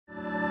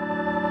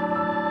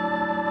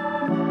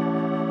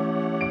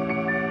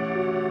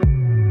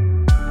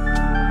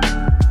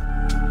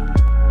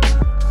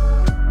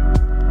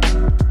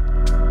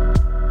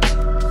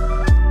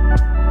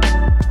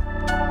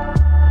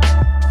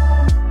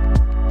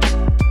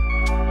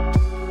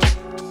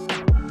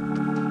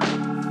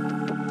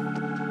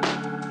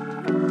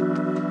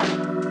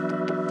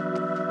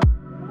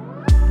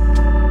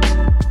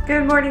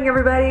morning,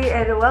 everybody,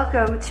 and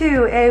welcome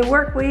to a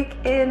work week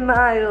in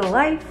my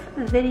life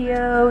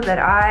video that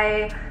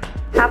I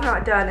have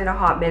not done in a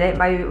hot minute.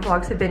 My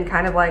vlogs have been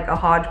kind of like a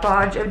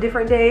hodgepodge of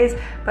different days,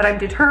 but I'm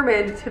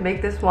determined to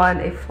make this one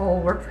a full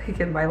work week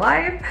in my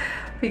life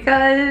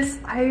because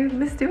I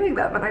miss doing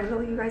them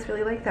and you guys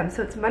really like them.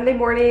 So it's Monday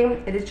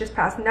morning, it is just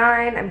past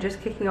 9. I'm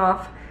just kicking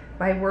off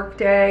my work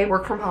day,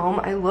 work from home.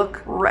 I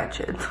look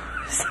wretched.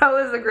 So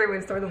this is a great way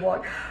to start the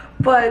vlog.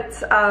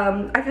 But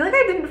I feel like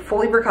I didn't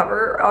fully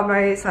recover on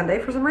my Sunday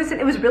for some reason.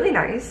 It was really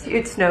nice.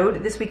 It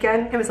snowed this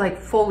weekend. It was like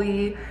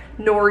fully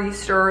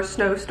nor'easter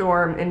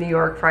snowstorm in New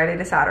York Friday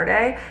to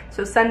Saturday.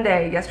 So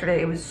Sunday,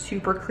 yesterday, it was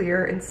super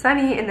clear and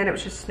sunny, and then it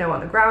was just snow on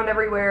the ground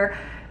everywhere.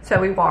 So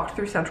we walked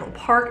through Central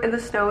Park in the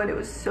snow and it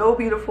was so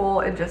beautiful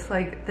and just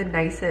like the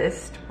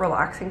nicest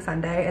relaxing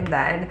Sunday. And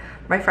then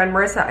my friend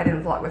Marissa, I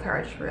didn't vlog with her,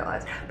 I just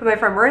realized, but my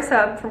friend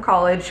Marissa from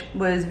college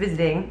was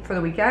visiting for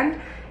the weekend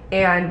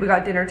and we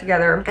got dinner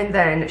together, and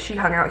then she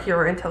hung out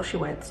here until she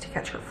went to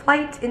catch her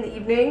flight in the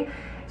evening.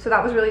 So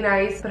that was really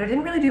nice, but I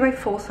didn't really do my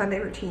full Sunday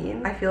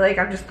routine. I feel like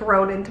I'm just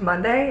thrown into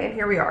Monday and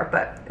here we are,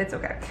 but it's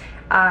okay.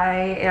 I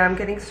am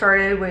getting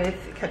started with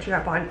catching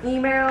up on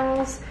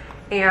emails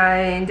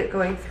and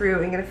going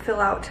through and gonna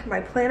fill out my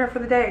planner for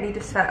the day. I need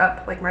to set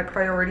up like my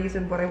priorities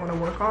and what I wanna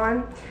work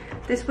on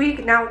this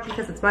week. Now,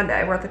 because it's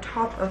Monday, we're at the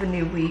top of a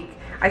new week.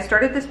 I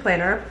started this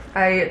planner.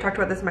 I talked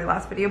about this in my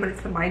last video, but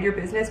it's the Mind Your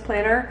Business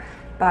Planner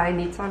by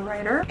Neatson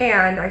Writer.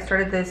 And I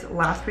started this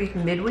last week,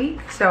 midweek,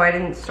 so I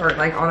didn't start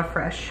like on a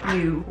fresh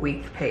new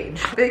week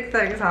page. Big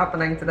things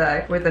happening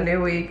today with a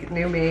new week,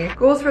 new me.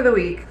 Goals for the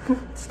week,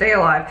 stay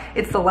alive.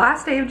 It's the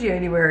last day of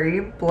January,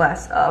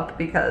 bless up,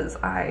 because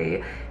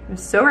I am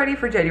so ready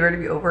for January to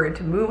be over and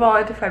to move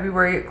on to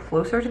February,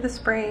 closer to the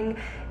spring.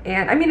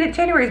 And I mean,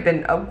 January's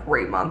been a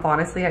great month,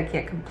 honestly. I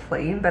can't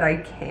complain, but I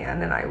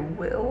can and I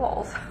will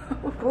also.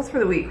 Goals for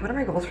the week, what are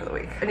my goals for the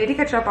week? I need to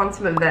catch up on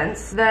some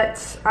events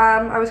that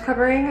I was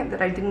covering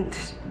that I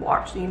didn't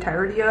watch the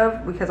entirety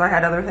of because I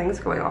had other things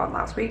going on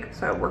last week,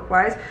 so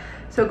work-wise.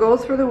 So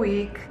goals for the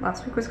week,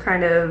 last week was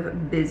kind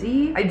of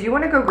busy. I do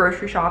want to go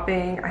grocery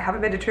shopping. I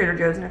haven't been to Trader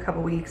Joe's in a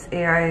couple weeks,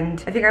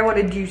 and I think I want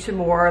to do some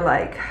more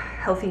like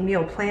healthy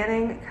meal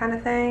planning kind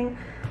of thing.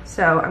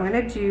 So I'm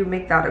gonna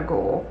make that a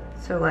goal.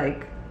 So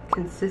like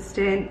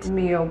consistent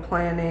meal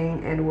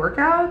planning and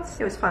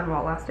workouts. It was fun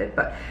while it lasted,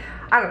 but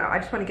I don't know, I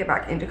just want to get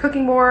back into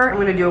cooking more. I'm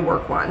gonna do a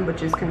work one,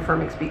 which is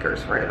confirming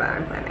speakers for an event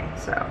I'm planning.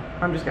 So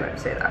I'm just gonna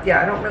say that.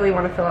 Yeah, I don't really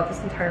want to fill out this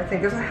entire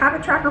thing. There's a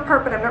habit tracker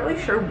part, but I'm not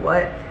really sure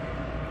what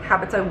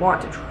habits I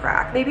want to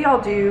track. Maybe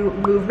I'll do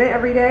movement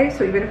every day,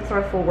 so even if it's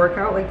not a full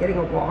workout, like getting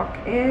a walk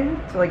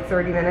in, so like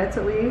 30 minutes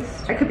at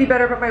least. I could be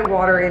better about my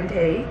water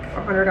intake.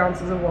 100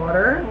 ounces of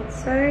water, let's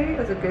say,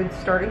 is a good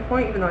starting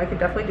point, even though I could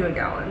definitely do a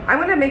gallon. I'm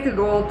gonna make a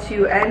goal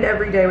to end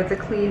every day with a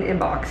clean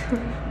inbox,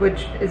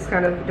 which is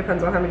kind of,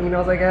 depends on how many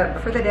emails I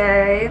get for the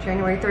day.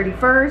 January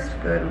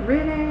 31st, good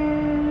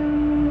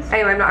riddance.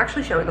 Anyway, I'm not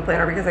actually showing the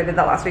planner because I did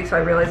that last week, so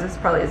I realized this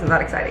probably isn't that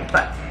exciting,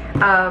 but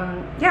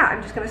yeah,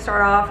 I'm just gonna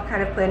start off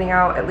kind of planning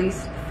out at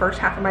least first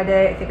half of my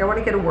day. I think I want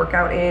to get a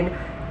workout in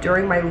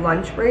during my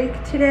lunch break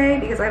today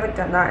because I haven't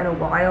done that in a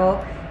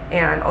while,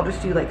 and I'll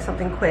just do like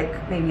something quick,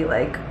 maybe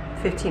like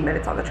 15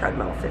 minutes on the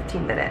treadmill,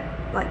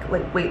 15-minute like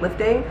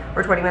weightlifting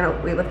or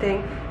 20-minute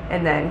weightlifting,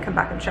 and then come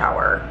back and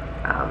shower,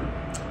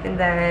 and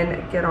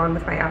then get on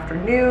with my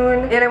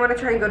afternoon. And I want to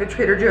try and go to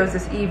Trader Joe's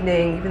this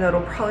evening, even though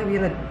it'll probably be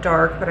in the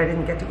dark, but I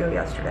didn't get to go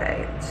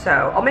yesterday.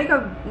 So I'll make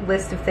a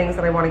list of things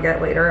that I want to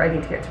get later. I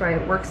need to get to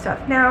my work stuff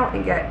now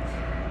and get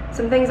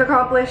some things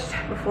accomplished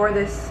before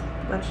this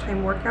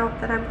lunchtime workout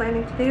that I'm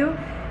planning to do.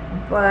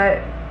 But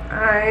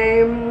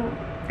I'm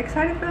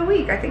excited for the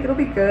week. I think it'll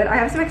be good. I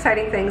have some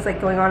exciting things like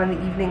going on in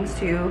the evenings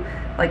too,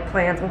 like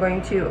plans. I'm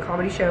going to a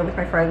comedy show with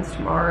my friends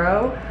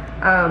tomorrow.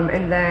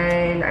 And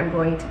then I'm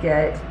going to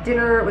get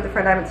dinner with a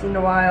friend I haven't seen in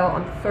a while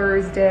on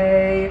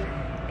Thursday,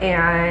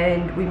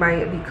 and we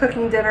might be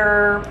cooking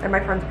dinner at my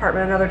friend's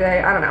apartment another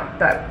day. I don't know,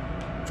 but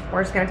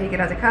we're just gonna take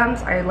it as it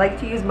comes. I like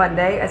to use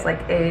Monday as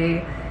like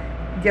a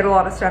get a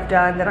lot of stuff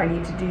done that I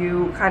need to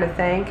do kind of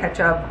thing,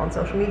 catch up on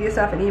social media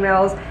stuff and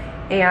emails,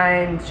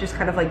 and just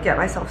kind of like get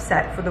myself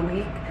set for the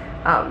week.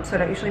 So I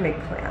don't usually make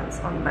plans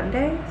on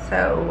Monday,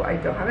 so I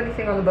don't have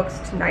anything on the books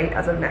tonight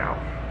as of now.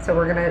 So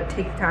we're gonna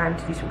take the time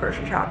to do some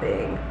grocery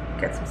shopping,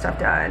 get some stuff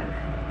done,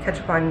 catch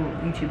up on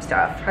YouTube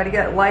stuff, try to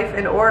get life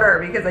in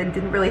order because I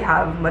didn't really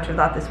have much of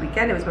that this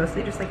weekend. It was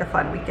mostly just like a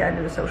fun weekend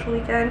and a social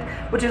weekend,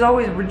 which is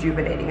always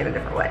rejuvenating in a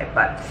different way.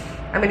 But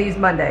I'm gonna use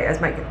Monday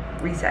as my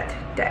reset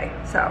day.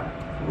 So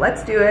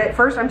let's do it.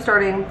 First, I'm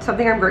starting,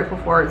 something I'm grateful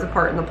for is a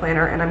part in the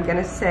planner, and I'm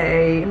gonna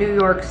say New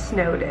York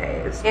snow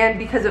days. And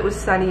because it was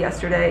sunny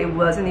yesterday, it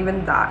wasn't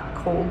even that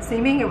cold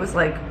seeming. It was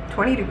like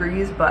 20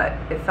 degrees, but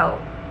it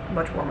felt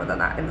much warmer than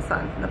that in the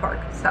sun in the park.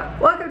 So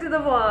welcome to the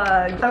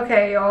vlog.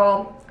 Okay,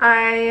 y'all,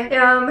 I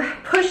am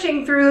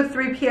pushing through the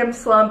 3 p.m.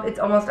 slump. It's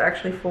almost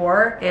actually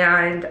 4,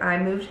 and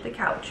I moved to the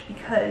couch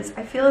because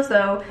I feel as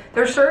though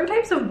there's certain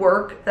types of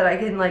work that I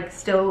can like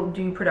still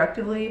do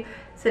productively.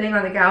 sitting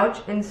on the couch,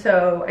 and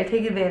so I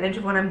take advantage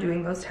of when I'm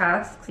doing those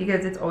tasks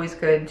because it's always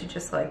good to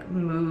just like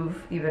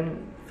move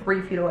even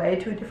 3 feet away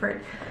to a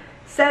different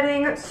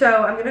setting.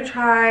 So I'm gonna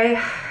try,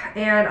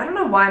 and I don't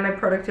know why my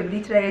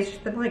productivity today has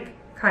just been like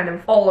kind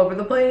of all over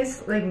the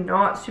place, like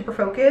not super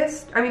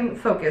focused. I mean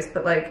focused,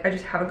 but like I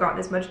just haven't gotten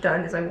as much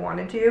done as I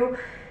wanted to.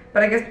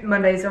 But I guess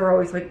Mondays are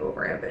always like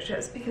over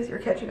ambitious because you're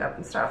catching up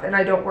and stuff, and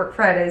I don't work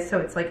Fridays, so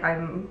it's like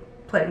I'm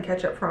playing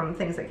catch up from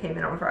things that came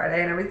in on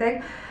Friday and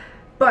everything.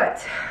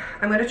 But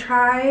I'm gonna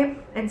try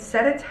and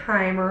set a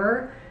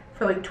timer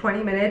for like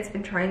 20 minutes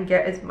and try and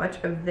get as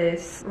much of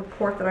this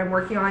report that I'm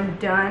working on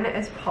done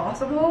as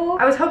possible.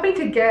 I was hoping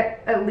to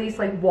get at least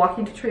like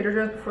walking to Trader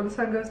Joe's before the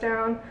sun goes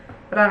down,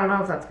 but I don't know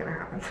if that's gonna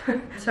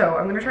happen. So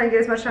I'm gonna try and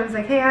get as much done as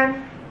I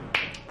can.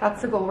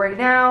 That's the goal right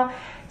now,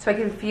 so I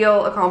can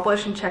feel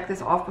accomplished and check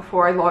this off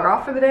before I log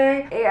off for the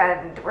day.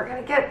 And we're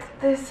gonna get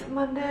this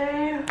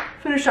Monday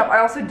finished up. I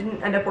also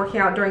didn't end up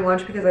working out during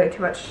lunch because I had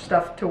too much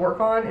stuff to work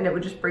on and it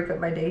would just break up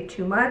my day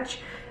too much.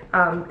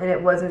 And it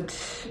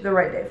wasn't the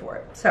right day for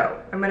it. So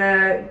I'm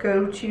gonna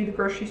go to the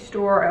grocery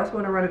store. I also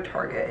wanna run to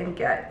Target and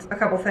get a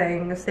couple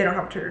things they don't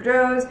have at Trader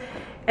Joe's,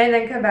 and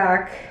then come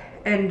back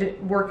and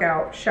work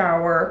out,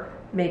 shower,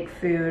 make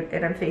food,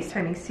 and I'm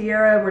FaceTiming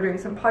Sierra. We're doing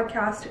some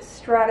podcast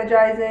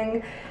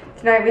strategizing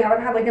tonight. We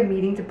haven't had like a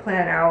meeting to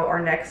plan out our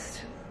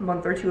next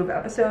month or 2 of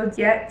episodes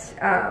yet,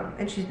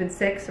 and she's been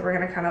sick, so we're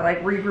gonna kind of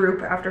like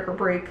regroup after her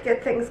break,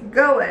 get things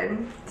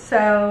going.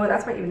 So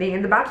that's my evening,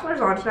 and The Bachelor's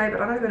on tonight,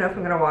 but I don't even know if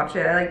I'm gonna watch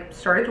it. I like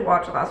started to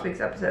watch last week's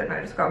episode and I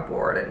just got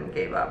bored and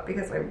gave up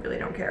because I really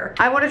don't care.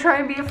 I want to try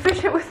and be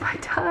efficient with my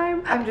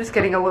time. I'm just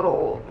getting a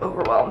little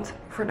overwhelmed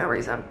for no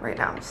reason right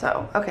now.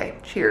 So okay,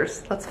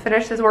 cheers. Let's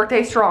finish this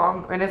workday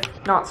strong, and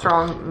if not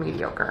strong,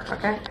 mediocre.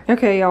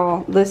 Okay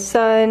y'all, the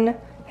sun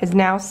has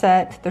now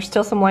set. There's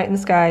still some light in the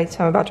sky,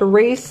 so I'm about to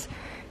race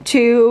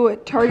to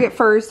Target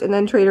first and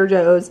then Trader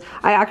Joe's.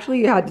 I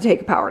actually had to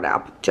take a power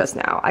nap just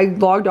now. I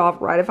logged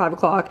off right at 5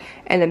 o'clock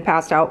and then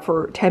passed out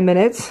for 10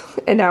 minutes,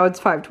 and now it's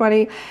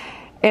 5:20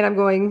 and I'm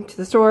going to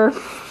the store.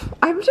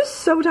 I'm just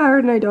so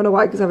tired, and I don't know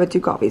why, because I've had 2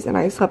 coffees and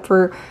I slept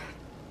for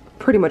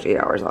pretty much 8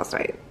 hours last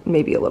night,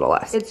 maybe a little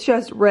less. It's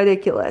just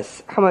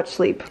ridiculous how much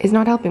sleep is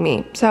not helping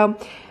me. So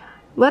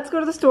let's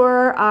go to the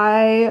store.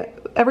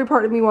 Every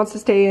part of me wants to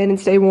stay in and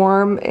stay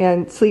warm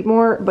and sleep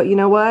more, but you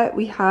know what?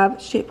 We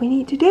have shit we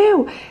need to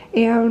do,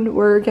 and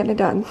we're getting it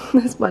done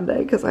this Monday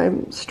because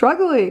I'm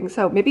struggling.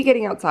 So maybe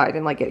getting outside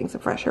and like getting some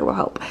fresh air will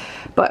help.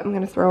 But I'm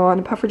gonna throw on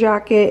a puffer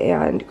jacket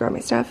and grab my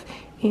stuff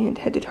and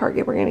head to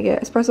Target. We're gonna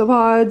get espresso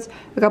pods,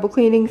 a couple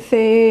cleaning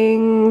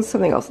things,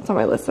 something else that's on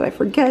my list that I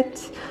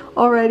forget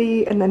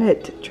already, and then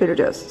hit Trader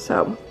Joe's.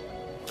 So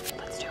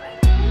let's do it.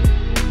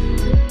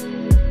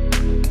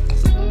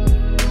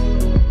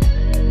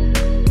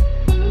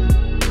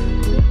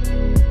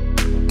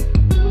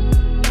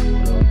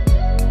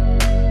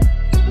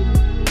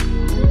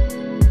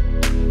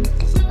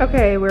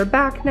 Okay, we're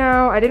back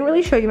now. I didn't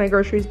really show you my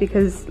groceries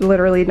because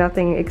literally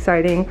nothing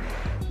exciting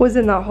was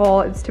in that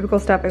haul. It's typical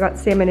stuff. I got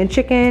salmon and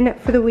chicken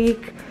for the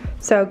week.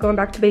 So going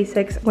back to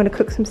basics, I'm gonna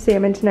cook some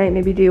salmon tonight,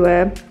 maybe do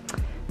a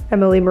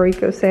Emily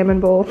Mariko salmon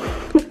bowl.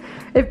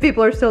 If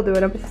people are still doing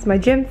them. This is my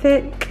gym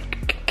fit.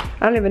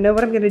 I don't even know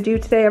what I'm gonna do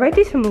today. I might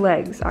do some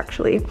legs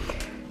actually.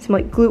 Some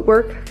like glute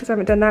work because I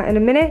haven't done that in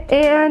a minute.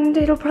 And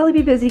it'll probably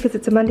be busy because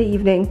it's a Monday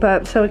evening,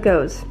 but so it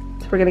goes.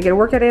 So we're gonna get a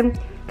workout in,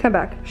 come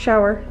back,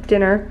 shower,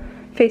 dinner,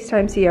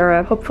 FaceTime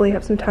Sierra, hopefully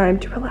have some time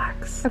to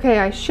relax. Okay,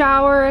 I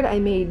showered, I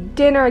made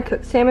dinner, I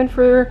cooked salmon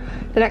for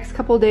the next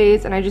couple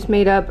days, and I just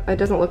made up, it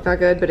doesn't look that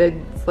good, but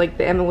it's like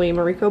the Emily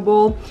Mariko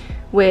bowl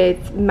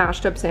with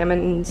mashed up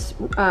salmon,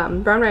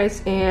 brown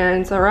rice,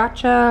 and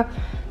sriracha,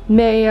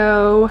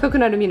 mayo,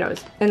 coconut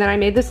aminos. And then I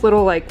made this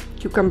little like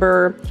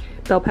cucumber,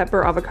 bell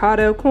pepper,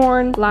 avocado,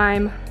 corn,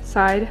 lime,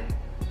 side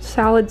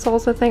salad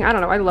salsa thing. I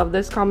don't know, I love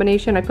this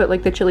combination. I put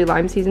like the chili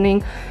lime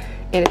seasoning,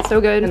 and it's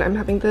so good. And I'm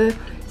having the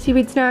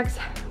seaweed snacks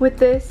with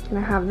this, and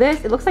I have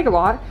this. It looks like a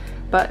lot,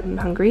 but I'm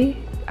hungry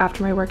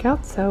after my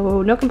workout,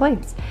 so no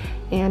complaints.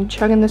 And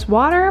chugging this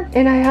water,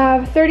 and I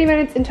have 30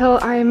 minutes until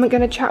I'm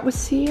gonna chat with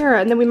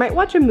Sierra, and then we might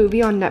watch a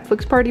movie on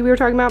Netflix party we were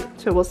talking about,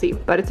 so we'll see.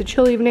 But it's a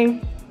chill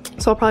evening,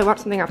 so I'll probably watch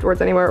something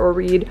afterwards anywhere, or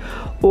read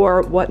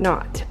or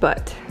whatnot.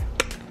 But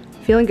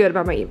feeling good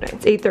about my evening.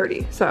 It's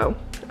 8:30, so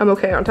I'm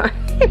okay on time.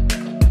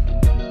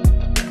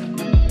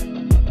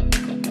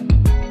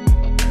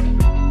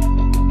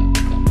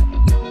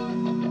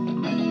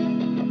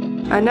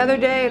 Another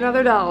day,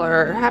 another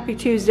dollar. Happy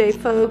Tuesday,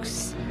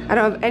 folks. I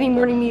don't have any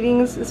morning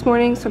meetings this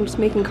morning, so I'm just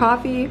making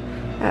coffee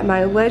at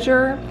my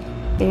leisure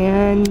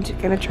and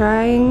gonna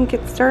try and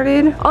get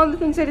started on the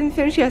things I didn't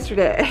finish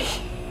yesterday.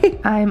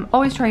 I'm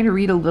always trying to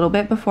read a little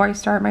bit before I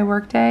start my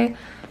workday.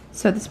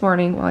 So this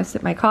morning, while I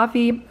sip my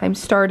coffee, I'm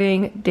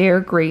starting Dare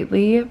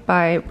Greatly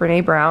by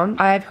Brene Brown.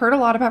 I've heard a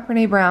lot about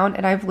Brene Brown,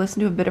 and I've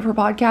listened to a bit of her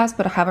podcast,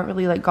 but I haven't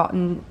really like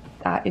gotten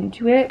that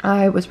into it.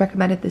 I was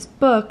recommended this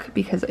book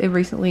because it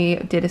recently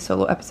did a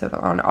solo episode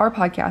on our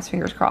podcast,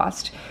 fingers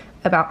crossed,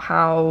 about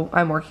how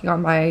I'm working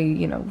on my,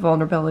 you know,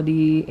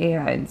 vulnerability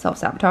and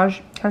self-sabotage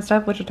kind of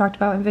stuff, which I talked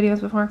about in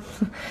videos before.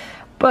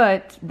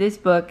 But this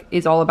book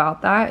is all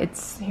about that.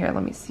 It's, here,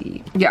 let me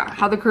see. Yeah,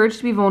 How the Courage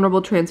to be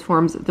Vulnerable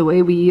Transforms the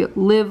Way We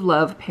Live,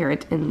 Love,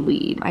 Parent, and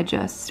Lead. I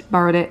just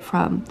borrowed it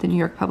from the New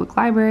York Public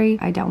Library.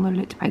 I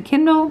downloaded it to my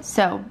Kindle.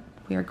 So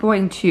we are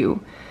going to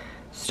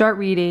start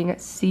reading,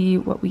 see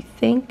what we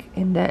think,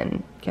 and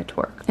then get to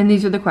work. And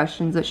these are the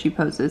questions that she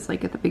poses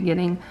like at the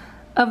beginning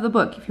of the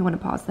book if you want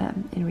to pause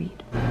them and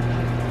read.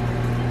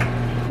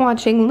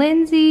 Watching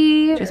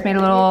Lindsay. Just made a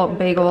little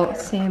bagel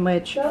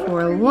sandwich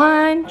for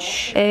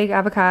lunch. Egg,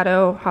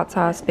 avocado, hot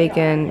sauce,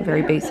 bacon,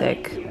 very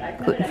basic,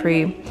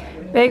 gluten-free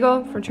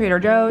bagel from Trader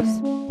Joe's.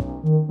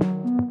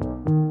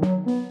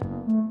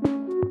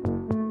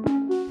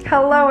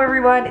 Hello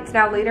everyone, it's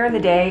now later in the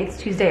day. It's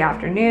Tuesday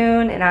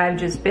afternoon and I've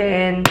just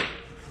been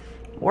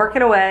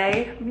working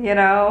away, you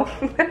know.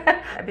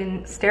 I've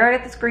been staring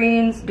at the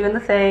screens, doing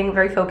the thing,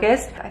 very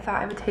focused. I thought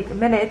I would take a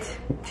minute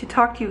to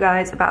talk to you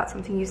guys about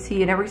something you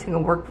see in every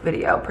single work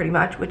video, pretty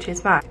much, which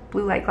is my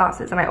blue light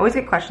glasses. And I always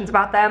get questions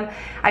about them.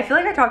 I feel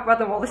like I talk about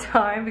them all the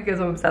time because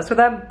I'm obsessed with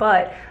them,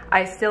 but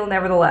I still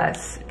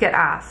nevertheless get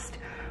asked,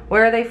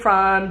 where are they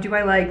from? Do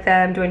I like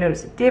them? Do I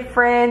notice a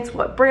difference?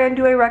 What brand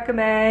do I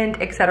recommend?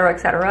 Etc.,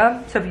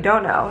 etc. So if you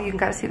don't know, you can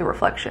kind of see the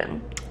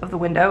reflection of the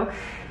window.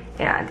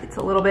 And it's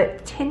a little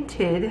bit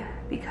tinted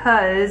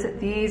because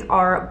these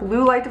are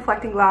blue light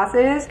deflecting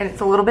glasses, and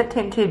it's a little bit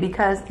tinted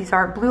because these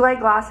are blue light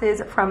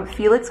glasses from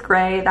Felix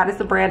Gray. That is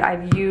the brand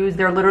I've used.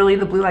 They're literally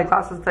the blue light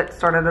glasses that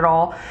started it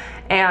all.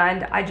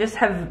 And I just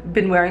have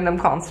been wearing them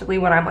constantly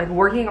when I'm like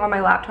working on my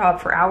laptop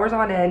for hours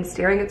on end,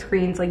 staring at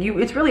screens. Like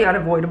it's really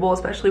unavoidable,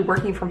 especially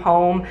working from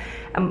home.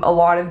 A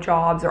lot of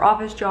jobs are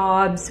office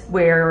jobs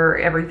where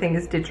everything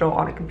is digital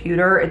on a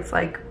computer. It's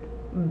like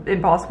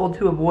impossible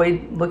to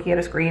avoid looking at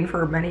a screen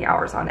for many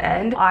hours on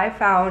end. I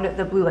found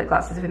the blue light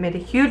glasses have made a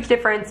huge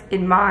difference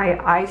in my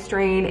eye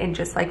strain and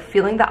just like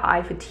feeling the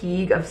eye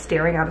fatigue of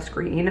staring at a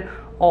screen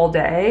all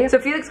day. So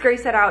Felix Gray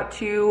set out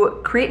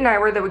to create an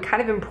eyewear that would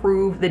kind of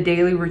improve the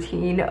daily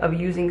routine of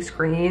using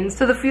screens.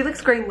 So the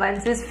Felix Gray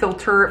lenses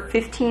filter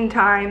 15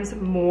 times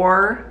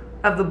more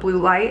of the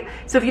blue light.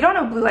 So if you don't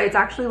know blue light, it's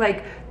actually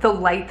like the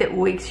light that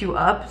wakes you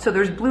up. So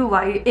there's blue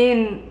light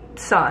in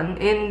sun,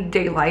 in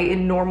daylight,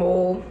 in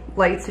normal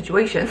light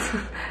situations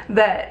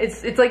that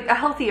it's like a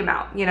healthy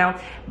amount, you know.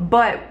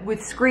 But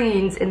with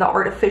screens and the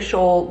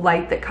artificial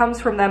light that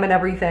comes from them and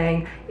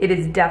everything, it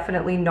is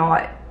definitely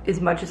not as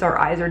much as our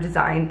eyes are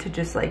designed to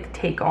just like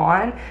take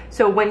on.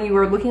 So when you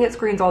are looking at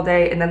screens all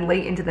day and then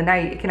late into the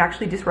night, it can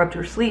actually disrupt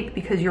your sleep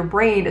because your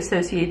brain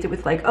associates it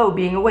with like, oh,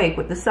 being awake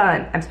with the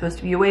sun. I'm supposed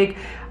to be awake.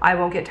 I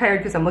won't get tired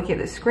because I'm looking at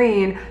the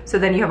screen. So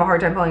then you have a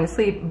hard time falling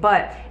asleep.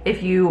 But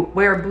if you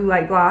wear blue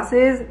light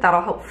glasses,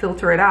 that'll help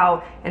filter it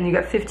out and you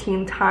get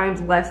 15 times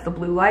less the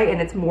blue light,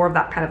 and it's more of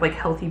that kind of like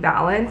healthy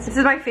balance. This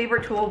is my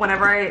favorite tool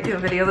whenever I do a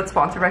video that's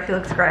sponsored by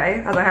Felix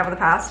Gray, as I have in the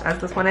past, as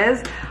this one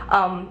is.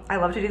 I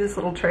love to do this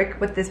little trick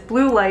with this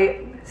blue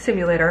light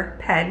simulator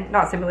pen,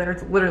 not simulator,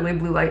 it's literally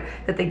blue light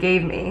that they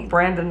gave me,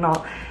 branded and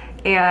all.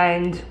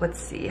 And let's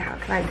see, how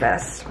can I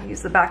best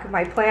use the back of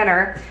my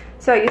planner?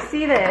 So you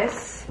see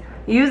this,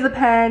 use the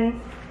pen,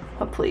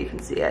 hopefully you can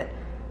see it.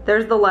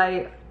 There's the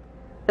light.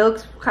 It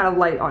looks kind of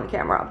light on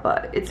camera,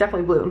 but it's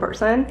definitely blue in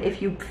person.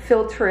 If you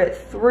filter it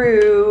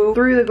through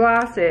the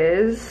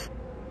glasses,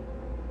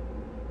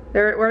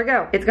 where'd it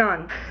go? It's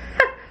gone.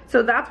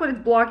 So that's what it's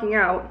blocking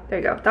out. There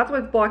you go. That's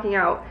what it's blocking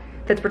out.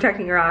 That's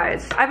protecting your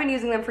eyes. I've been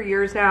using them for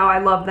years now. I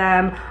love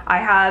them. I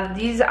have,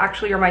 these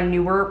actually are my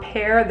newer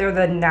pair. They're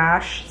the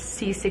Nash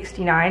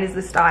C69 is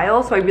the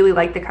style. So I really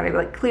like the kind of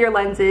like clear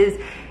lenses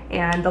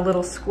and the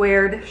little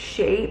squared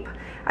shape.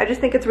 I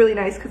just think it's really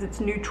nice because it's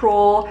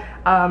neutral.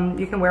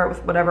 You can wear it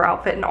with whatever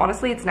outfit. And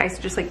honestly, it's nice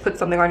to just like put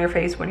something on your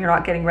face when you're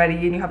not getting ready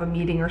and you have a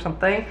meeting or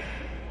something.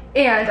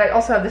 And I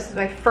also have, this is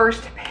my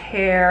first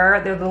pair.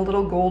 They're the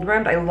little gold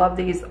rimmed. I love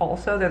these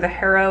also. They're the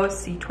Hero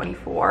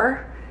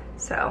C24.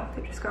 So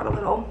they just got a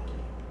little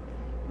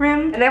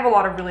rim. And they have a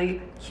lot of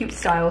really cute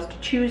styles to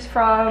choose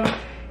from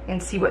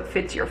and see what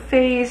fits your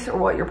face or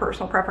what your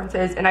personal preference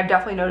is. And I've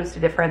definitely noticed a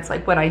difference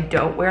like when I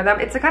don't wear them.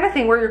 It's the kind of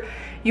thing where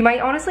you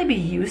might honestly be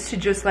used to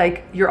just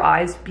like your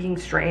eyes being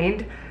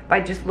strained by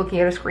just looking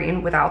at a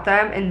screen without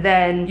them, and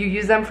then you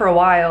use them for a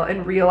while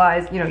and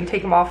realize, you know, you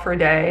take them off for a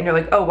day and you're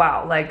like, oh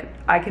wow, like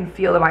I can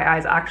feel that my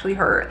eyes actually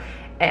hurt.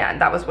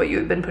 And that was what you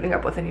had been putting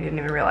up with and you didn't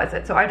even realize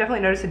it. So I definitely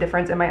noticed a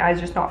difference in my eyes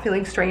just not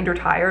feeling strained or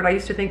tired. I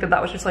used to think that that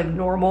was just like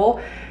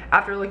normal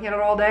after looking at it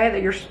all day,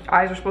 that your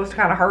eyes are supposed to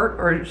kind of hurt,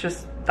 or it's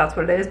just, that's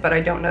what it is. But I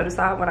don't notice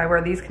that when I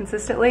wear these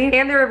consistently.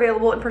 And they're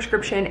available in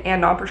prescription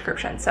and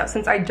non-prescription. So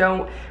since I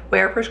don't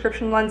wear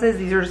prescription lenses,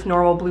 these are just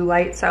normal blue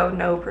light, so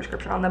no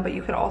prescription on them, but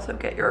you can also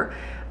get your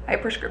a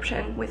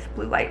prescription with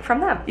blue light from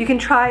them. You can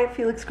try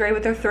Felix Gray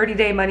with their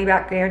 30-day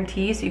money-back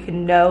guarantee, so you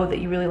can know that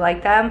you really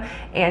like them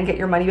and get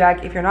your money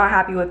back if you're not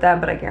happy with them,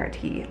 but I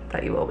guarantee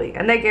that you will be.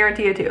 And they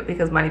guarantee it too,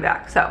 because money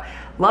back. So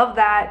love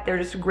that. They're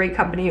just a great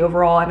company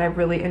overall, and I've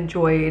really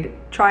enjoyed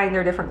trying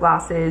their different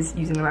glasses,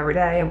 using them every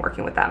day, and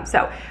working with them.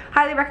 So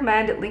highly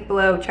recommend. Link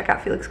below. Check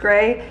out Felix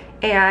Gray.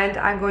 And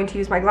I'm going to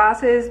use my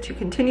glasses to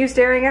continue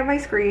staring at my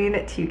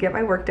screen to get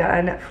my work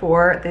done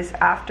for this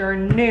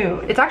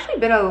afternoon. It's actually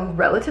been a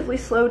relatively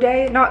slow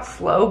day. Not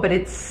slow, but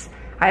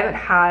I haven't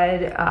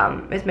had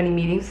as many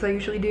meetings as I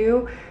usually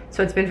do.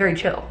 So it's been very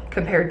chill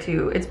compared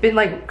to, it's been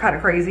like kind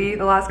of crazy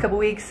the last couple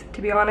weeks,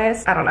 to be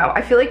honest. I don't know.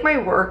 I feel like my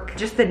work,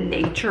 just the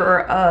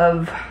nature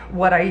of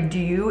what I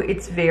do,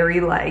 it's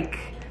very like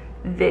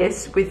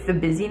this with the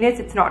busyness.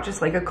 It's not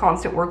just like a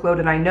constant workload,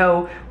 and I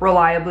know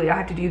reliably I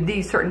have to do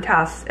these certain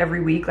tasks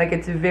every week. Like,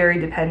 it's very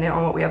dependent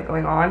on what we have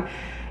going on.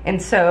 And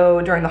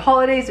so during the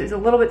holidays, it was a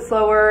little bit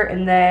slower,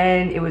 and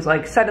then it was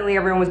like suddenly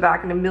everyone was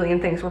back and a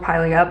million things were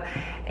piling up,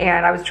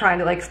 and I was trying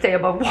to like stay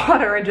above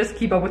water and just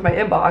keep up with my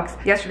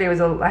inbox. Yesterday was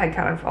I had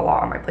kind of a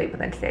lot on my plate, but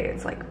then today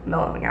it's like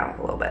mellowing out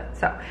a little bit.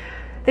 So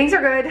things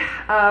are good.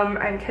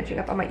 I'm catching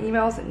up on my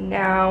emails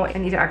now. I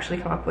need to actually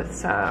come up with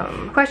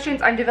some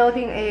questions. I'm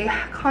developing a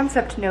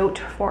concept note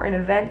for an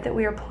event that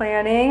we are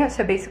planning.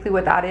 So basically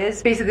what that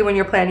is, basically when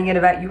you're planning an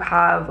event, you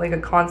have like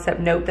a concept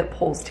note that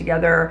pulls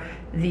together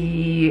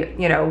the,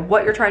 you know,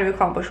 what you're trying to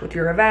accomplish with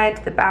your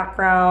event, the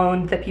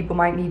background that people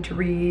might need to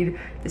read,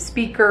 the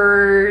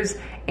speakers,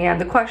 and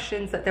the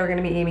questions that they're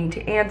gonna be aiming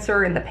to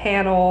answer in the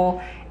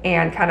panel,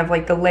 and kind of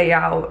like the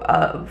layout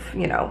of,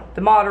 you know,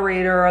 the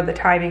moderator, the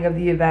timing of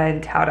the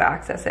event, how to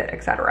access it,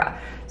 etc.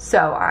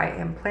 So I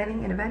am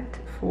planning an event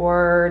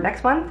for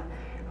next month.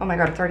 Oh my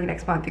God, it's already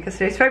next month because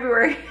today's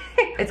February.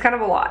 It's kind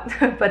of a lot,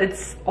 but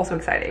it's also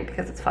exciting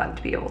because it's fun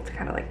to be able to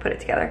kind of like put it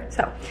together.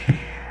 So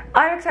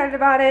I'm excited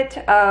about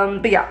it.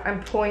 But yeah,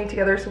 I'm pulling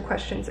together some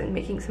questions and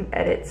making some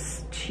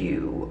edits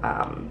to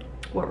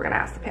what we're gonna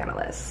ask the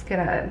panelists.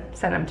 Gonna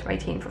send them to my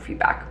team for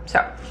feedback.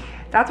 So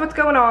that's what's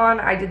going on.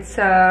 I did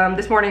some,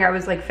 this morning I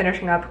was like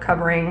finishing up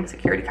covering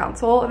Security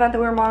Council event that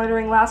we were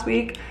monitoring last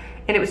week,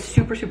 and it was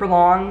super, super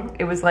long.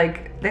 It was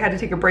like, they had to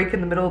take a break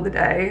in the middle of the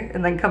day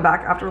and then come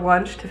back after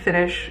lunch to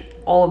finish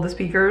all of the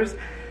speakers.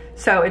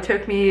 So it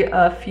took me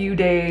a few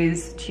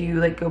days to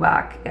like go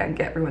back and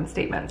get everyone's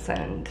statements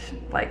and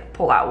like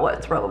pull out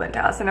what's relevant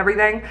to us and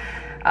everything.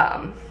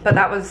 But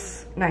that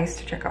was nice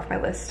to check off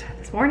my list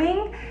this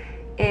morning.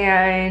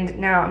 And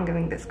now I'm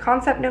getting this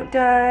concept note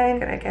done,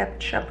 gonna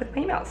catch up with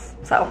my emails.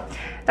 So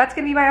that's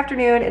gonna be my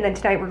afternoon. And then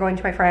tonight we're going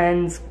to my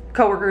friend's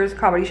coworkers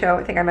comedy show.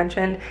 I think I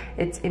mentioned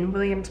it's in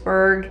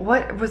Williamsburg.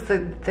 What was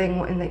the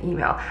thing in the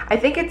email? I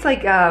think it's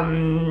like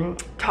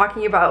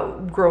talking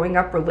about growing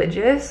up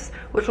religious,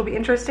 which will be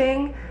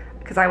interesting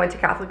because I went to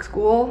Catholic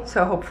school,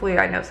 so hopefully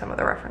I know some of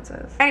the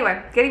references.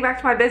 Anyway, getting back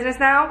to my business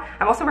now.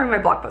 I'm also wearing my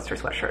Blockbuster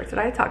sweatshirt. Did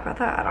I talk about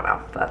that? I don't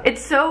know, but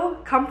it's so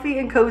comfy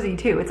and cozy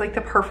too. It's like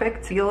the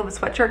perfect feel of a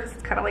sweatshirt because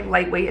it's kind of like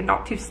lightweight and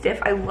not too stiff.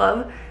 I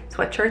love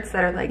sweatshirts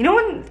that are like, you know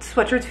when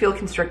sweatshirts feel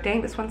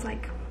constricting? This one's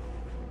like,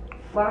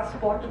 last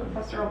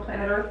Blockbuster on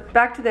planet Earth.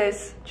 Back to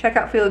this, check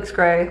out Felix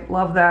Gray,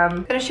 love them.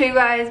 I'm gonna show you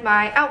guys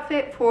my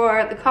outfit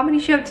for the comedy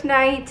show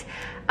tonight.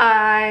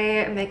 I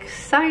am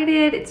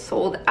excited, it's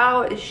sold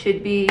out, it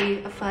should be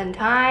a fun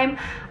time.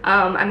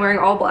 I'm wearing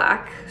all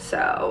black,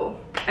 so,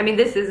 I mean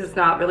this is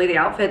not really the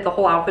outfit, the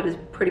whole outfit is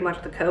pretty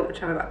much the coat,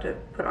 which I'm about to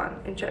put on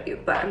and show you,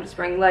 but I'm just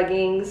wearing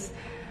leggings.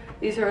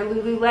 These are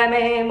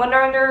Lululemon Wonder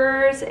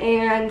Unders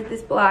and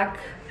this black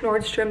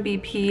Nordstrom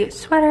BP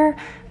sweater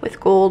with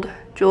gold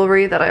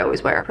jewelry that I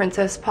always wear.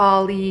 Princess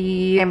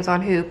Polly,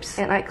 Amazon hoops,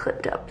 and I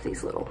clipped up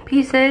these little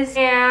pieces.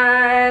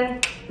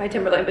 And my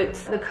Timberland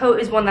boots. The coat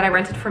is one that I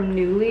rented from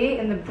Nuuly,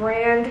 and the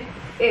brand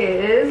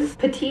is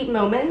Petite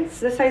Moments,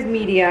 this size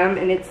medium,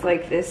 and it's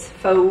like this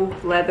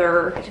faux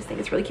leather. I just think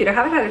it's really cute. I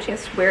haven't had a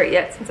chance to wear it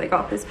yet since I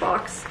got this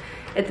box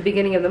at the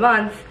beginning of the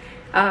month.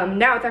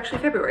 Now it's actually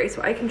February,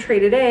 so I can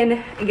trade it in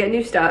and get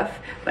new stuff,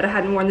 but I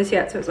hadn't worn this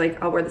yet, so I was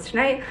like, I'll wear this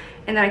tonight,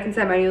 and then I can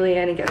send my Nuuly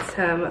in and get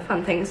some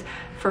fun things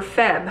for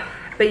Feb.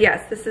 But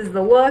yes, this is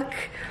the look.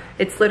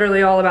 It's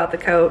literally all about the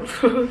coat.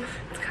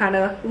 It's kind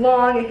of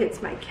long, it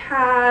hits my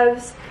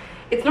calves.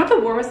 It's not the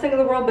warmest thing in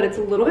the world, but it's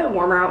a little bit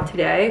warmer out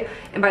today.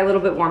 And by a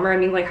little bit warmer, I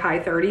mean like high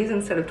 30s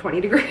instead of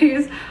 20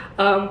 degrees,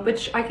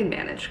 which I can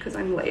manage because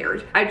I'm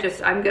layered.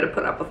 I'm gonna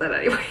put up with it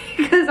anyway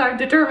because I'm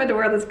determined to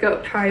wear this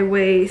coat. High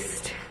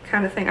waist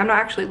kind of thing. I'm not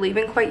actually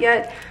leaving quite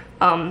yet,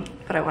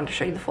 but I wanted to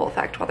show you the full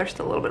effect while there's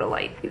still a little bit of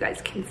light. You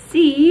guys can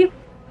see.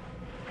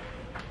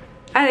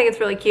 I think it's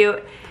really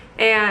cute,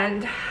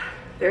 and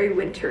very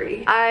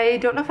wintry. I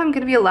don't know if I'm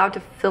gonna be allowed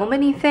to film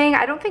anything.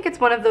 I don't think it's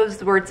one of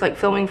those where it's like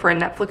filming for a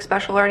Netflix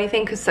special or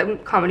anything, because some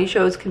comedy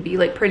shows can be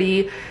like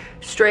pretty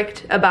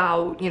strict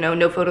about, you know,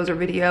 no photos or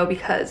video,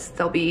 because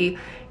they'll be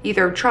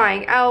either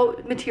trying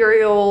out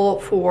material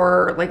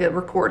for like a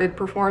recorded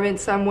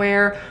performance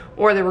somewhere,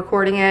 or they're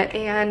recording it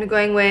and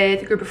going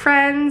with a group of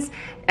friends.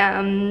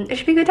 It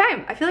should be a good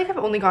time. I feel like I've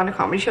only gone to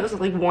comedy shows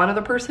with like one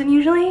other person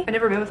usually. I've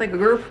never been with like a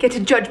group. Get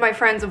to judge my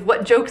friends of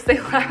what jokes they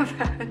laugh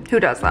at. Who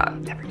does that?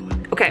 Everyone.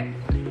 Okay,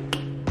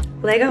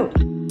 let go.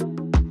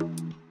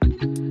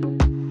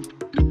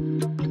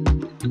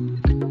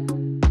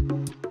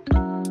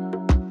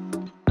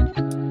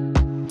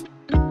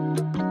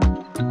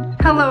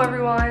 Hello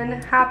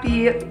everyone,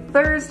 happy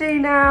Thursday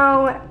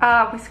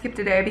now. We skipped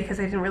a day because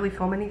I didn't really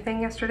film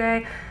anything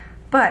yesterday,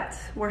 but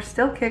we're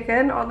still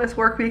kicking on this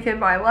work week in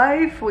my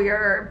life. We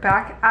are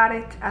back at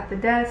it at the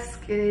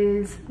desk. It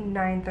is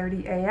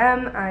 9:30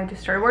 a.m. I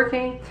just started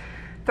working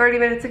 30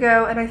 minutes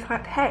ago, and I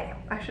thought, hey,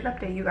 I should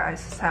update you guys.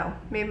 So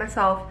made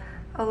myself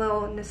a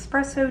little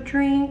Nespresso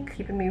drink,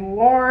 keeping me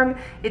warm.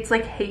 It's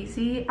like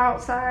hazy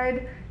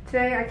outside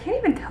today. I can't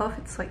even tell if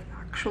it's like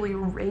actually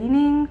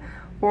raining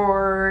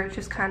or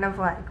just kind of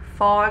like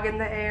fog in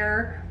the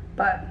air,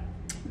 but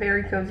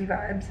very cozy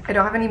vibes. I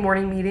don't have any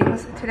morning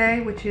meetings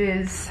today, which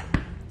is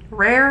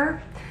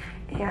rare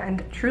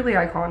and truly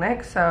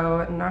iconic,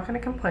 so I'm not gonna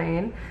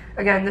complain.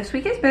 Again, this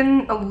week has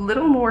been a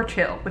little more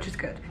chill, which is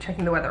good.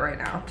 Checking the weather right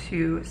now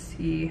to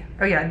see,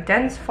 oh yeah,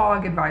 dense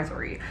fog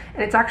advisory.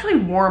 And it's actually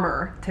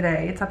warmer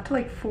today. It's up to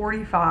like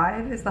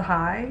 45 is the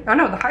high. Oh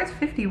no, the high is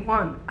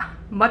 51.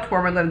 Much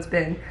warmer than it's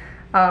been.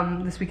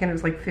 This weekend it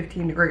was like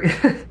 15 degrees,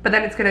 but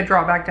then it's gonna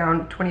drop back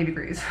down 20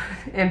 degrees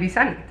and be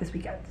sunny this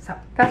weekend. So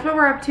that's what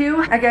we're up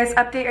to. I guess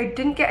update, I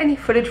didn't get any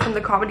footage from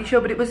the comedy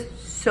show, but it was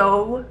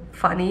so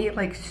funny,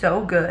 like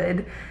so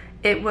good.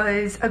 It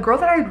was a girl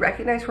that I had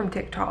recognized from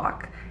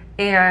TikTok,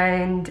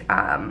 and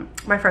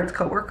my friend's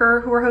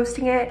coworker who were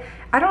hosting it.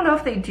 I don't know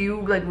if they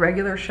do like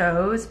regular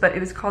shows, but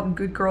it was called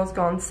Good Girls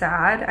Gone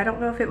Sad. I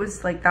don't know if it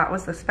was like that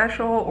was the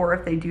special or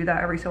if they do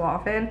that every so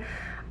often.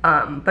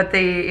 But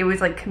it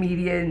was like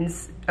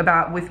comedians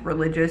with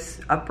religious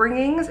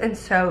upbringings, and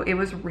so it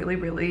was really,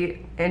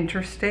 really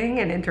interesting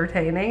and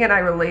entertaining, and I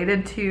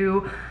related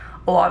to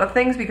a lot of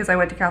things because I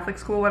went to Catholic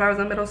school when I was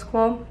in middle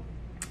school,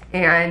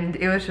 and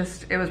it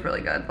was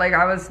really good. Like,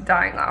 I was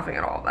dying laughing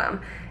at all of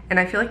them. And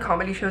I feel like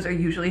comedy shows are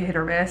usually hit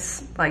or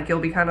miss. Like, you'll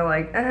be kind of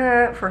like,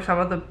 for some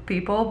of the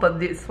people, but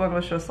this one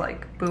was just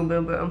like boom,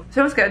 boom, boom.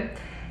 So it was good.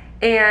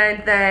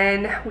 And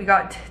then we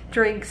got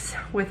drinks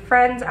with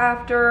friends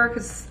after,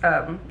 because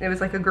it was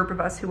like a group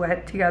of us who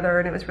went together,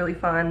 and it was really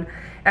fun.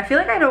 I feel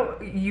like I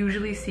don't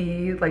usually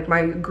see like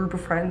my group of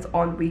friends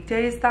on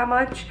weekdays that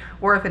much,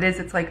 or if it is,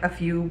 it's like a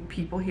few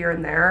people here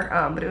and there,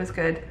 but it was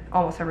good.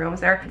 Almost everyone was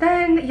there.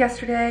 Then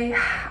yesterday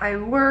I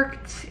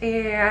worked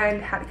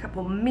and had a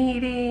couple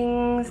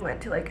meetings,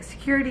 went to like a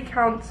security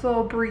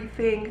council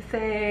briefing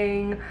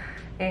thing,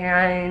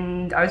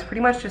 and I was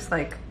pretty much just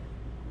like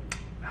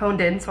honed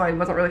in, so I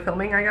wasn't really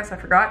filming, I guess, I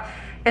forgot.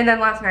 And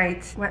then last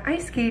night, went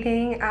ice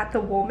skating at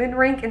the Woolman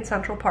rink in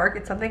Central Park.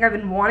 It's something I've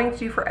been wanting to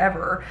do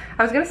forever.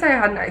 I was gonna say I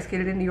hadn't ice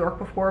skated in New York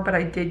before, but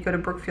I did go to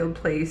Brookfield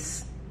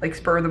Place, like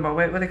spur of the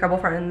moment, with a couple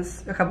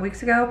friends a couple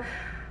weeks ago.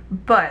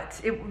 But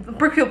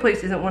Brookfield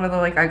Place isn't one of the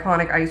like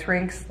iconic ice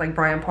rinks, like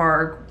Bryant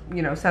Park,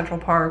 you know, Central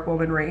Park,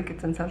 Woolman rink,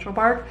 it's in Central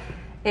Park.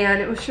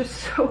 And it was just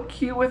so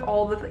cute with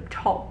all the like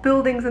tall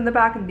buildings in the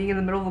back and being in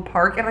the middle of the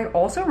park. And I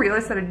also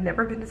realized that I'd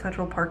never been to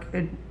Central Park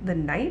in the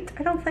night,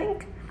 I don't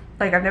think.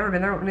 Like, I've never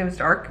been there when it was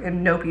dark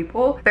and no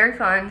people. Very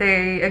fun.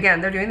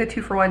 They're doing the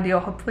 2-for-1 deal.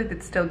 Hopefully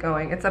that's still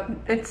going.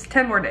 It's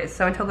 10 more days,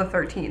 so until the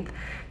 13th.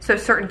 So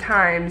certain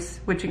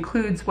times, which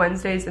includes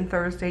Wednesdays and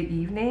Thursday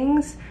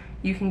evenings,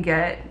 you can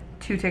get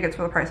 2 tickets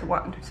for the price of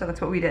 1. So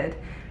that's what we did,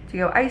 to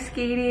go ice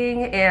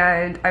skating,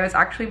 and I was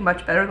actually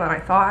much better than I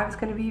thought I was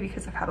gonna be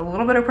because I've had a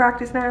little bit of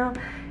practice now,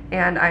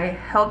 and I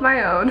held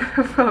my own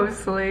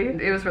mostly.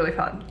 It was really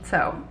fun,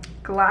 so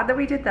glad that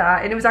we did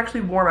that. And it was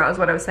actually warm out is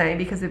what I was saying,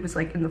 because it was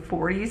like in the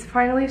 40s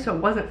finally, so it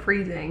wasn't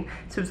freezing,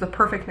 so it was the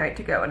perfect night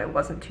to go, and it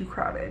wasn't too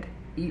crowded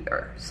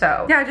either.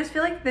 So yeah, I just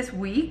feel like this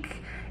week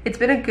it's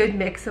been a good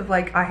mix of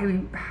like I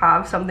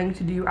have something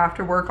to do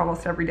after work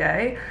almost every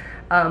day.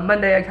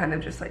 Monday I kind of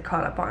just like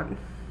caught up on,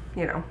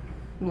 you know,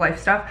 life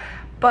stuff.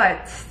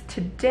 But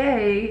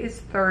today is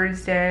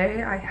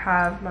Thursday. I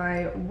have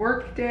my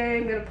work day.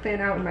 I'm gonna plan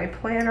out in my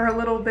planner a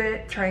little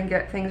bit, try and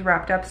get things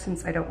wrapped up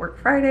since I don't work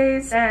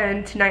Fridays.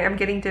 And tonight I'm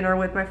getting dinner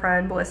with my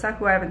friend Melissa,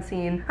 who I haven't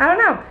seen, I don't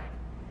know.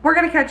 We're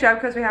gonna catch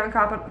up because we haven't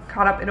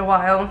caught up in a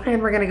while.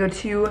 And we're gonna go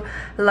to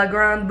La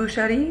Grande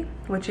Boucherie,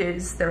 which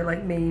is their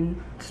like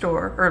main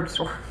store.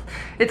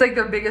 It's like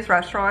their biggest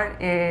restaurant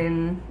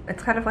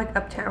it's kind of like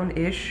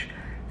uptown-ish.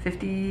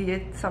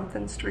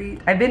 50-something street.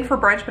 I've been for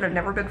brunch, but I've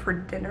never been for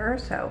dinner,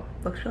 so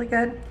looks really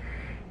good.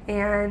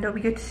 and it'll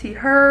be good to see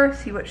her,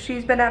 see what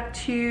she's been up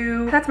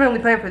to. That's my only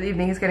plan for the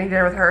evening, is getting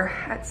dinner with her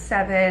at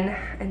 7,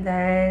 and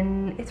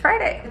then it's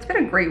Friday. It's been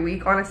a great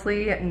week,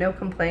 honestly. No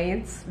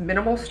complaints,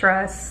 minimal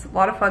stress, a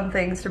lot of fun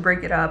things to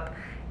break it up,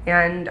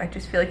 and I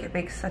just feel like it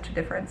makes such a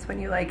difference when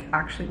you like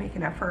actually make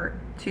an effort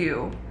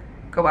to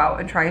go out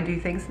and try and do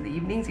things in the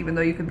evenings, even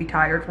though you could be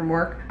tired from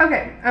work.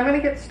 Okay, I'm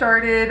gonna get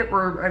started,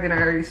 or I mean, I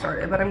already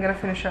started, but I'm gonna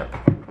finish up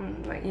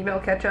my email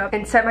catch up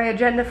and set my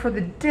agenda for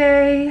the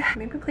day.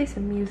 Maybe play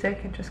some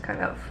music and just kind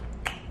of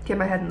get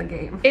my head in the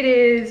game. It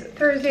is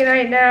Thursday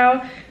night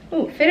now.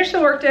 Ooh, finished the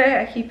workday.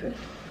 I keep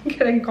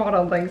getting caught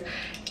on things.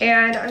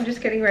 And I'm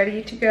just getting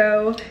ready to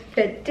go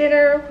get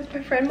dinner with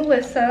my friend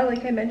Melissa.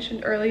 Like I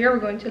mentioned earlier, we're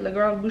going to La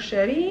Grande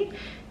Boucherie,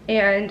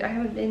 and I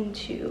haven't been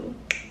to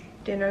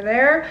dinner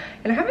there,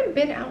 and I haven't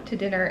been out to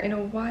dinner in a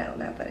while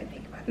now that I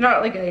think about it.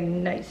 Not like a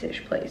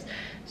nice-ish place.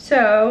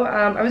 So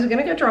I was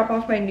gonna go drop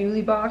off my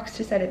Newly box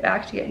to send it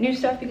back to get new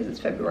stuff because it's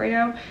February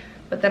now,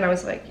 but then I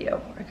was like,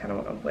 yo, I kind of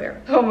want to wear.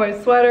 Oh, my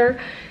sweater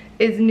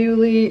is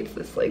Newly. It's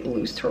this like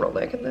loose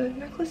turtleneck, and the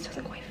necklace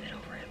doesn't quite fit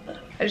over it, but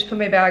I just put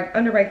my bag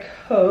under my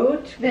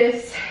coat.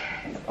 This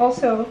is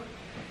also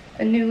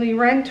a Newly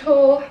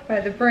rental by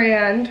the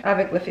brand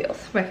Avec Les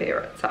Fils, my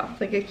favorite. So it's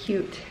like a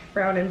cute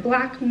brown and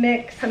black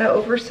mix, kind of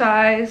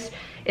oversized.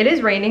 It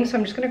is raining, so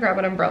I'm just gonna grab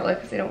an umbrella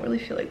because I don't really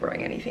feel like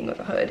wearing anything with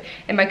a hood,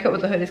 and my coat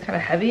with a hood is kind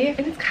of heavy, and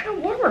it's kind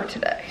of warmer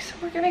today, so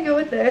we're gonna go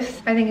with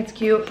this. I think it's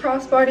cute.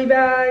 Crossbody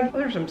bag. Oh,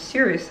 there's some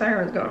serious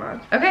sirens going on.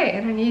 Okay,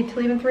 and I need to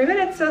leave in 3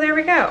 minutes, so there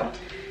we go.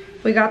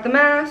 We got the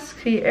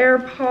mask, the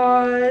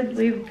AirPods,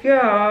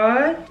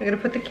 I'm gonna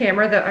put the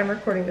camera that I'm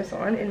recording this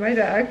on in my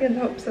bag in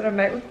hopes that I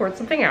might record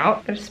something out.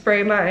 I'm gonna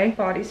spray my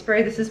body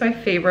spray. This is my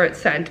favorite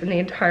scent in the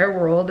entire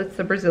world. It's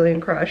the Brazilian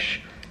Crush.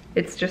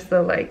 It's just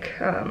the like,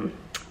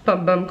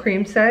 Bum Bum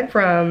cream scent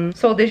from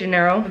Sol de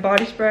Janeiro. The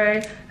body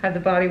spray, have the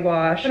body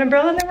wash, an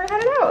umbrella, and then we're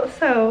headed out.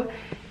 So,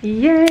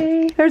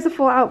 yay. There's the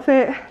full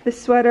outfit.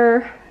 This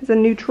sweater is a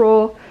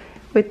neutral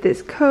with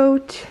this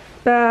coat,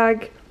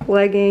 bag,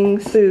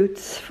 leggings,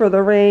 boots for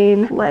the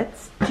rain.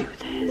 Let's do this.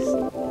 This is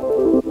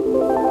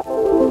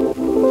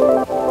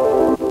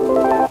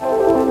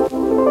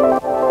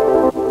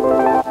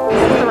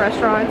the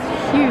restaurant.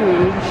 It's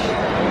huge.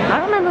 I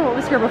don't remember what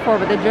was here before,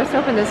 but they just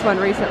opened this one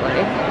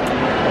recently.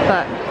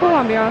 But cool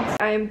ambiance.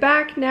 I am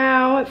back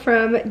now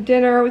from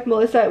dinner with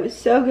Melissa. It was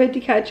so good to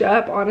catch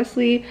up.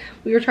 Honestly,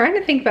 we were trying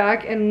to think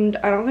back, and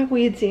I don't think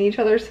we had seen each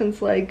other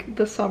since like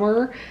the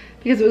summer,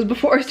 because it was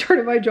before I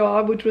started my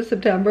job, which was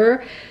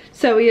September.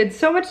 So we had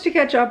so much to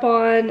catch up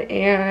on,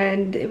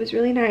 and it was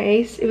really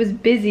nice. It was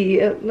busy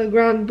at La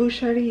Grande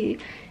Boucherie,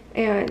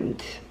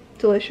 and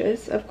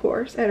delicious, of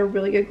course. I had a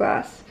really good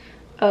glass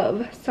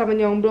of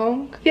Sauvignon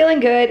Blanc. Feeling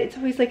good. It's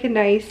always like a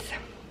nice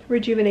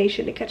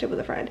rejuvenation to catch up with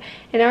a friend.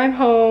 And now I'm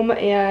home,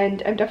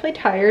 and I'm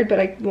definitely tired, but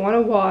I want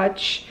to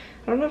watch,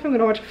 I don't know if I'm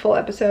gonna watch a full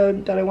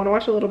episode, but I want to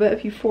watch a little bit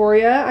of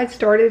Euphoria. I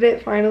started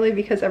it finally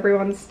because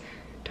everyone's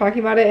talking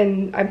about it,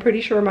 and I'm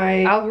pretty sure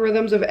my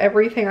algorithms of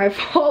everything I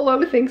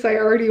follow thinks I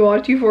already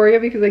watched Euphoria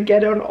because I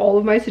get it on all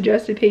of my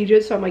suggested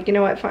pages. So I'm like, you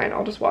know what, fine,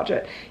 I'll just watch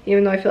it,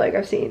 even though I feel like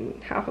I've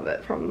seen half of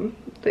it from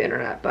the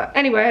internet. But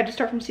anyway, I had to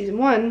start from season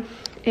 1,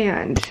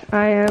 and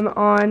I am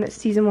on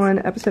season 1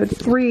 episode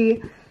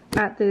 3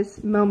 at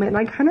this moment. And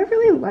I kind of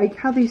really like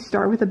how they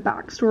start with a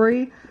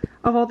backstory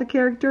of all the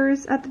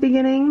characters at the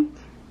beginning.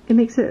 It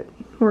makes it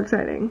more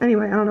exciting.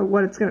 Anyway, I don't know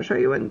what it's going to show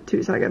you in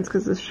 2 seconds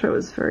because this show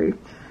is very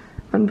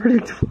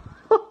unpredictable.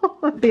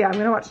 But yeah, I'm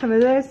gonna watch some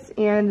of this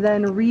and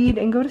then read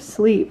and go to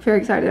sleep. Very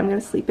excited. I'm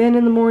gonna sleep in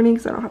the morning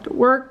because I don't have to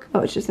work.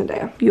 Oh, it's just a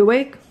day. You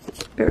awake?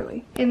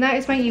 Barely. And that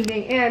is my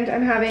evening, and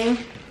I'm having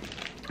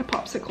a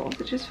popsicle.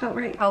 It just felt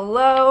right.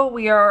 Hello,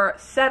 we are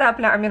set up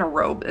now. I'm in a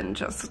robe and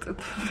just a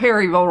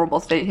very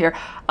vulnerable state here.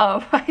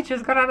 I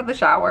just got out of the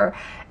shower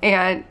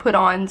and put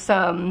on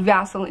some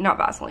Vaseline, not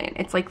Vaseline,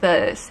 it's like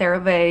the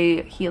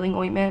CeraVe healing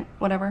ointment,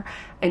 whatever,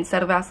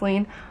 instead of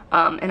Vaseline.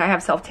 And I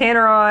have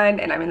self-tanner on,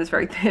 and I'm in this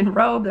very thin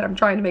robe that I'm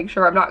trying to make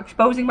sure I'm not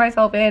exposing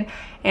myself in,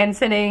 and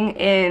sitting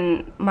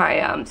in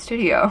my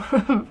studio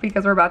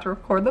because we're about to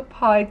record the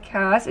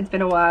podcast. It's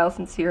been a while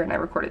since Sierra and I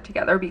recorded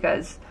together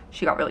because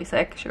she got really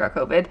sick. She got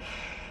COVID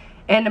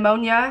and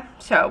pneumonia.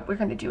 So we're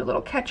going to do a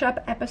little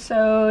catch-up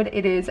episode.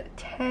 It is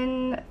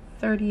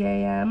 10:30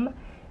 a.m.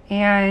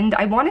 and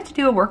I wanted to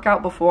do a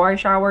workout before I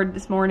showered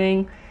this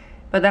morning,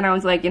 but then I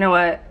was like, you know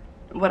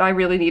what I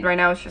really need right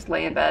now is just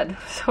lay in bed.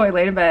 So I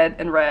laid in bed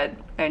and read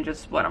and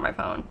just went on my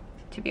phone,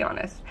 to be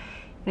honest.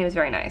 And it was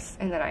very nice.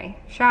 And then I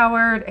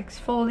showered,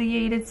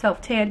 exfoliated,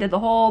 self-tanned, did the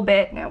whole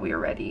bit. Now we are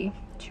ready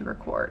to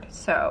record.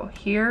 So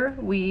here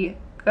we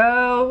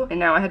go. And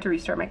now I had to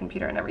restart my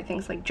computer and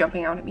everything's like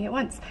jumping out at me at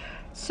once.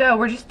 So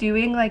we're just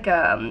doing like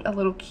a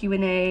little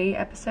Q&A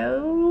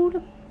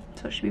episode.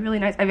 So it should be really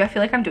nice. I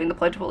feel like I'm doing the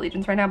Pledge of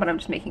Allegiance right now, but I'm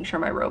just making sure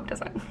my robe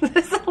doesn't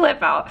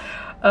slip out.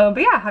 But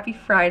yeah, happy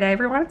Friday,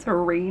 everyone. It's a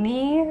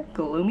rainy,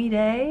 gloomy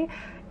day.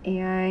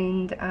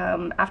 And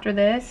after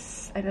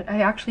this,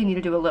 I actually need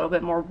to do a little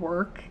bit more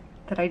work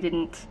that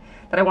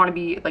I want to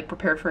be like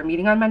prepared for a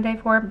meeting on Monday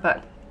for.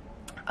 But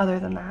other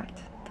than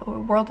that, the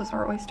world is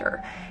our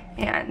oyster.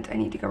 And I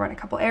need to go run a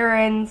couple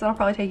errands. I'll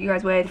probably take you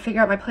guys away to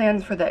figure out my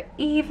plans for the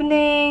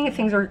evening.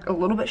 Things are a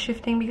little bit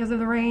shifting because of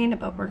the rain,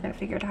 but we're gonna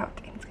figure it out.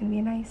 And it's gonna be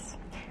a nice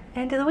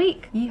end of the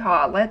week.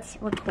 Yeehaw, let's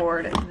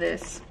record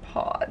this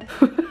pod.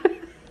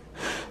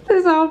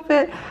 This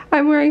outfit,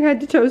 I'm wearing head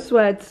to toe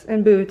sweats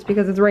and boots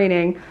because it's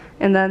raining,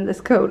 and then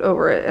this coat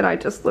over it, and I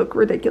just look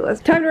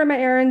ridiculous. Time to run my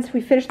errands. We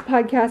finished the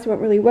podcast, it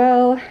went really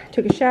well.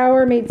 Took a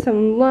shower, made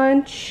some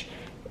lunch,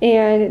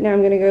 and now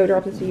I'm gonna go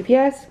drop this to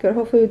UPS, go to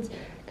Whole Foods,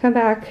 come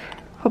back,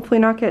 hopefully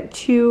not get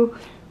too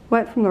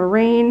wet from the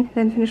rain,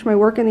 then finish my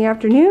work in the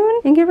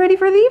afternoon and get ready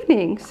for the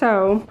evening.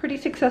 So, pretty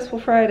successful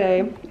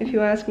Friday, if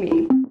you ask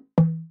me.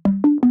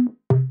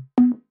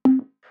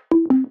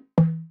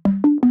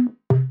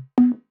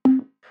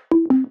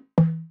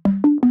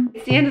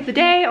 It's the end of the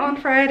day on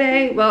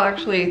Friday. Well,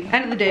 actually,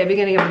 end of the day,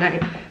 beginning of the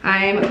night.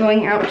 I'm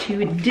going out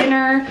to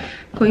dinner,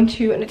 going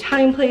to an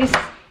Italian place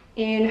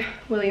in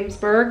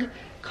Williamsburg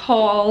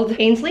called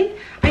Ainsley.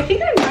 I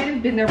think I might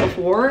have been there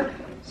before.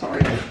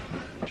 Sorry,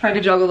 trying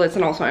to juggle this,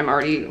 and also I'm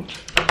already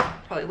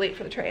probably late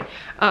for the train.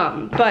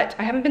 But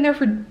I haven't been there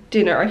for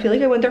dinner. I feel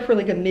like I went there for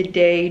like a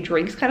midday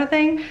drinks kind of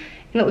thing,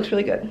 and it looks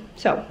really good.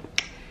 So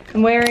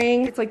I'm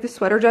wearing, it's like this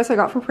sweater dress I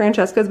got from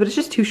Francesca's, but it's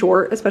just too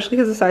short, especially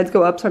because the sides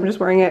go up, so I'm just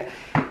wearing it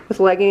with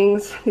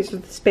leggings. These are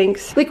the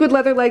Spanx liquid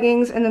leather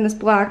leggings, and then this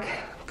black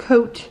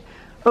coat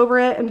over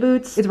it and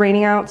boots. It's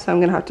raining out, so I'm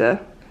gonna have to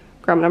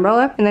grab an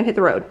umbrella and then hit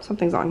the road.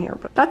 Something's on here,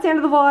 but that's the end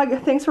of the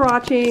vlog. Thanks for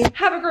watching.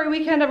 Have a great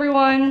weekend,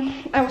 everyone.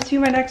 I will see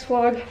you in my next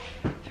vlog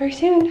very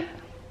soon.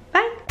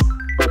 Bye.